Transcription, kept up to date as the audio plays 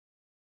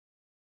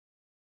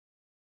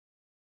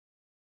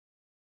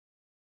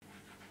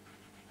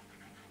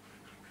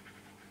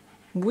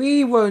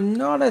We were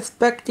not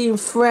expecting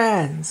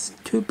France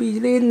to be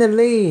in the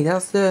lead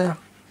after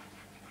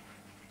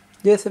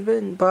this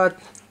event, but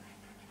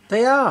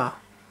they are.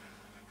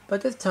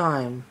 But this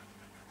time,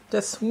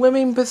 the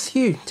swimming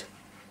pursuit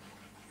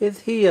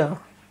is here.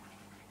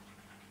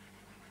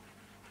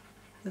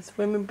 The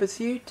swimming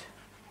pursuit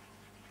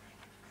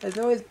has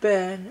always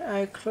been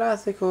a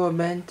classical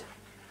event.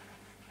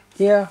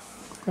 Yeah,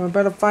 I'm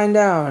about to find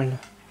out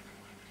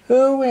who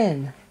will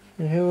win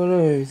and who will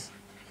lose.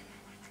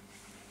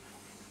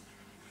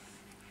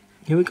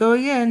 Here we go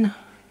again.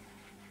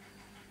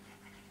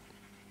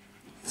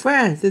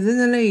 France is in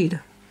the lead.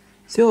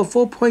 Still a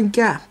 4-point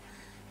gap.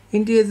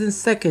 India is in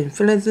second.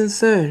 Finland is in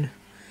third.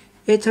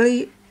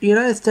 Italy,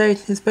 United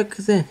States,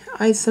 Uzbekistan,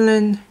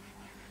 Iceland.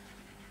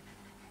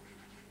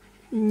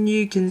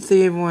 You can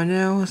see everyone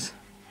else.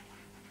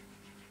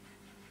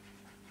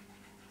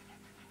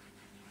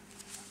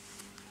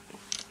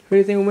 Who do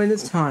you think will win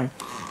this time?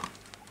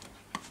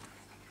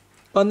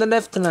 On the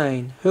left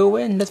lane, who will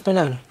win? Let's find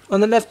out.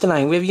 On the left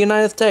lane, we have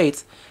United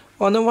States.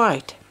 On the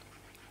right,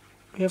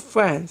 we have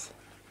France.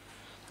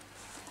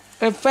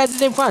 And France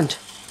is in front.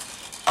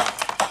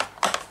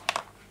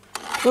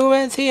 Who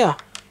wins here?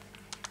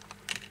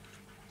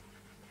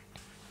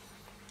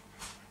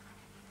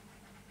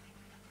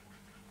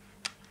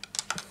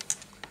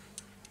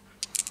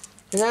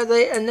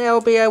 And there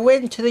will be a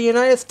win to the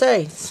United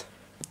States.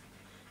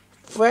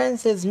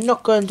 France is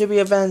not going to be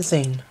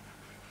advancing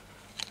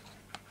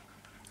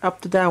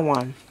up to that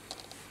one.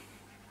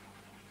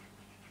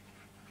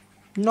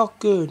 Not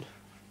good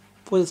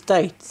for the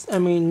States. I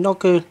mean, not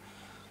good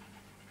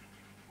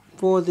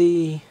for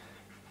the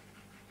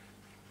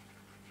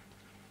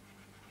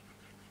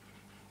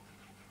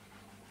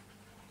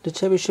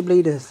championship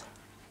leaders.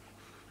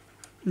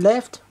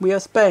 Left, we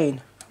have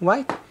Spain.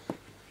 Right?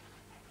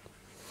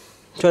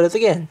 Try this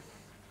again.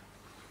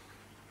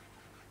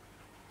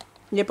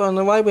 Yep, on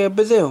the right we have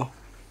Brazil.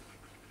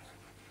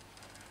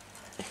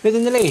 Who's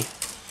in the lead?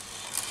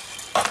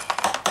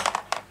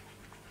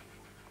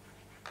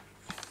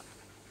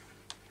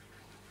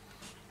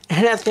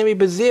 And that's going to be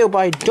Brazil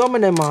by a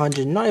dominant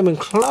margin, not even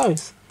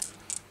close.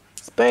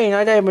 Spain,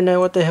 I don't even know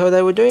what the hell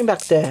they were doing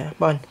back there.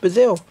 But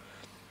Brazil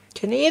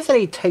can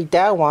easily take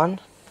that one.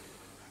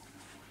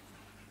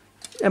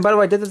 And by the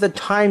way, this is a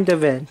timed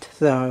event,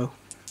 so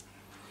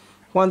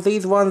once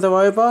these ones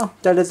are over,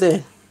 that is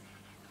it.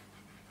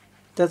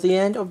 That's the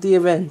end of the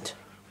event.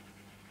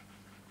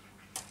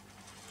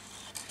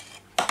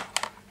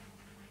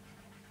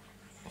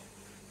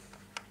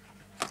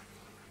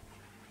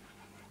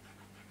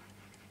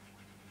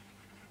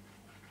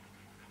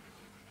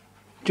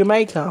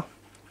 Jamaica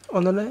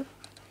on the left,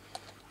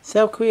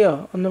 South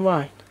Korea on the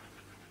right.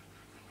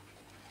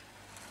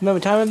 Remember,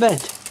 time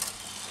event.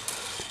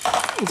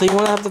 So you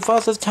want to have the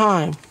fastest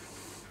time.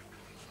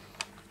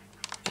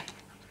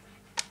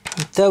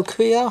 South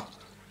Korea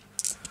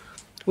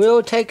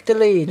will take the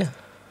lead.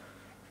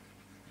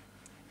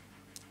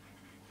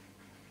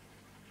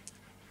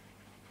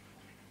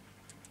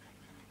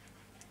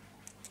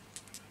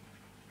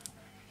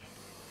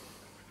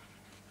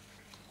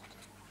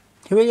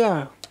 Here we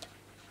go.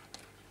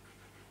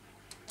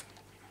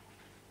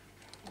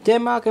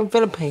 Denmark and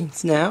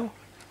Philippines now.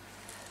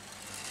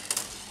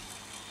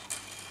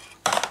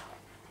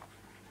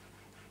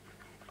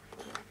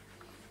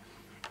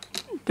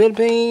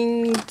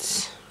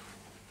 Philippines,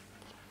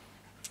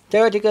 they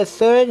were to go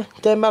third,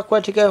 Denmark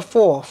were to go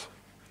fourth.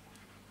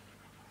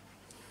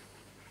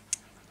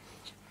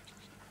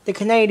 The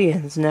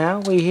Canadians now,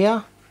 we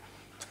hear,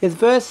 is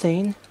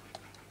versing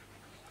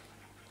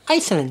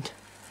Iceland.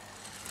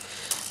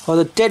 Well,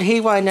 the dead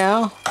heat right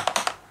now,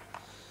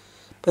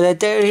 but the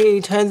dead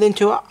heat turns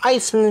into an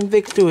Iceland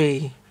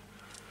victory.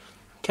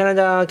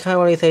 Canada, can't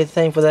really say the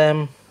same for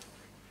them.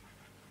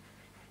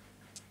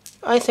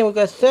 Iceland will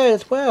go third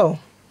as well.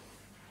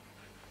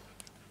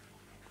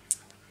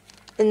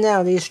 And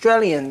now the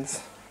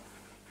Australians.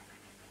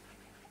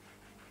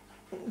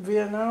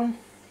 Vietnam.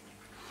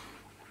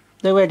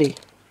 They're ready.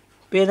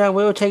 Vietnam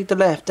will take the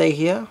left, they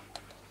hear.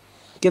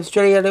 Give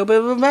Australia a little bit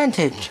of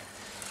advantage.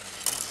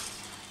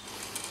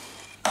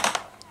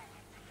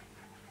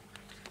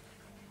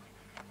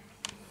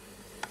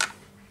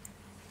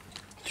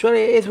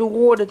 Australia is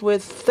rewarded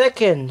with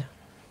second.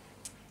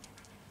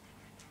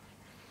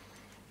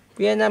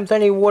 Vietnam's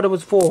only rewarded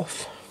with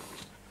fourth.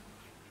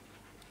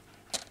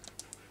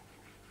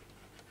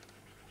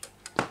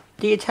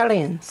 The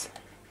Italians.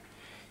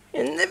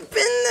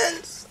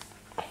 Independence.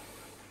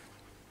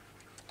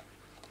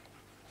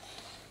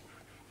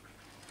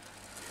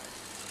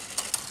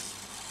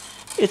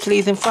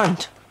 Italy's in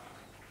front.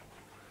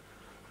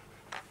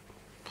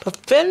 But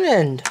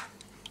Finland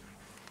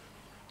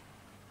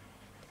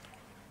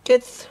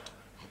gets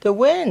the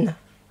win.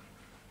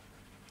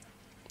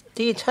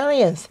 The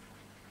Italians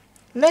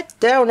let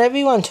down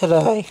everyone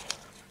today.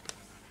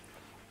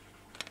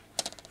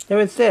 They're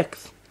in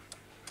sixth.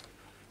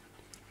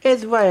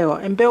 Israel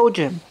and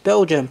Belgium.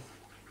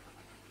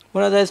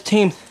 One of those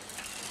teams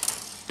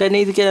that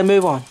need to get a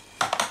move on.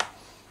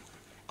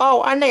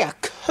 Oh, and they are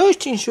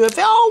pushing through it.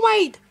 Oh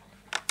wait!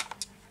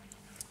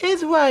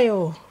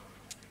 Israel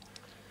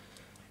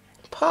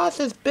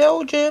passes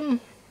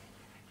Belgium.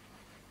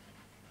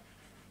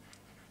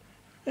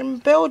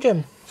 And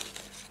Belgium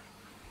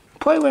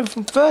probably went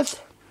from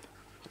first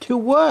to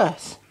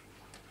worse.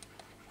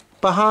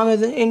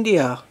 Bahamas and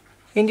India.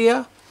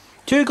 India,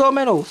 2 gold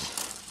medals.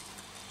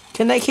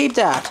 Can they keep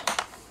that?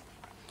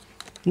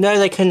 No,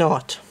 they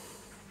cannot.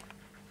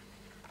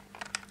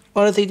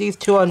 Honestly, these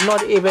two are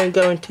not even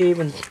going to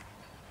even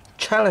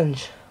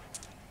challenge.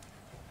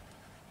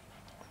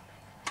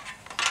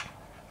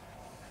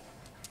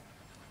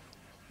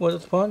 What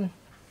is one?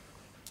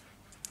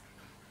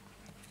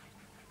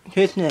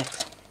 Who's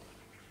next?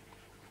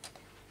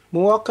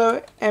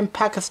 Morocco and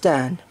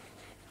Pakistan.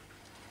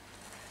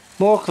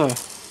 Morocco.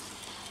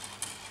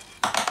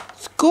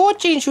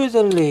 Scorching through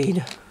the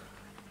lead.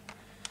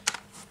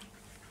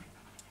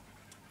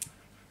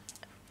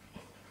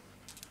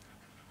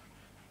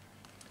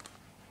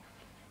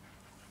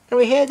 And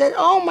we hear that,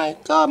 oh my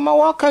god,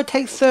 Morocco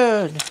takes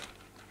third.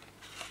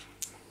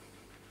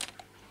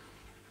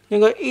 You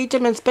got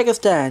Egypt and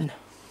Uzbekistan.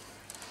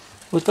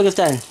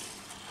 Uzbekistan.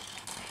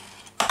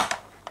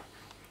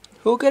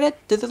 Who'll get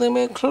it? This is going to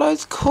be a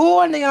close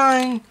call in the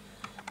line.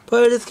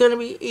 But it's going to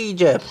be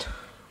Egypt.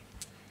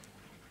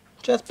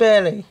 Just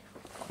barely.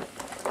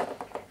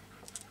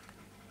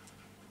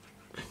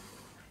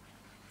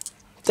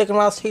 Second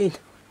last heat.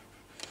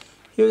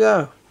 Here we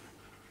go.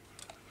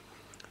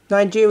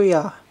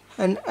 Nigeria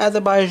and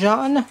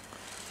Azerbaijan.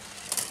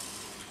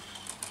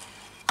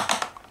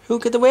 Who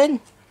get the win?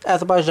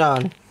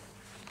 Azerbaijan.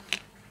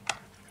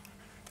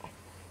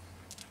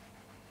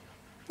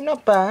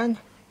 Not bad.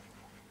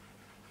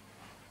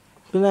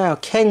 But now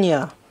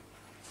Kenya.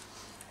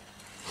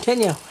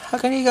 Kenya, how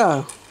can you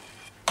go?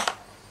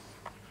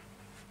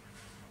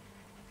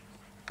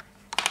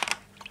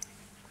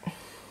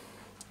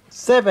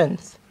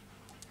 Seventh.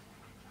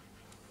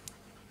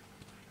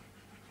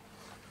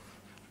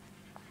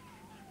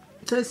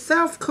 So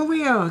South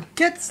Korea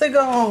gets the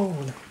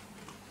gold.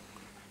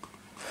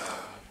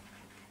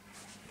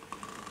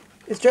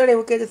 Australia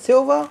will get the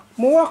silver.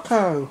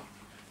 Morocco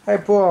a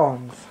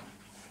bronze.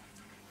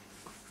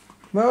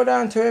 Well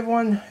done to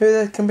everyone who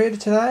has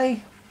competed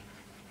today.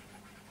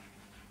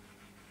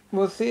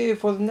 We'll see you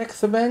for the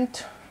next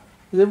event,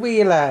 the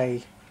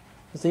relay.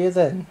 See you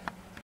then.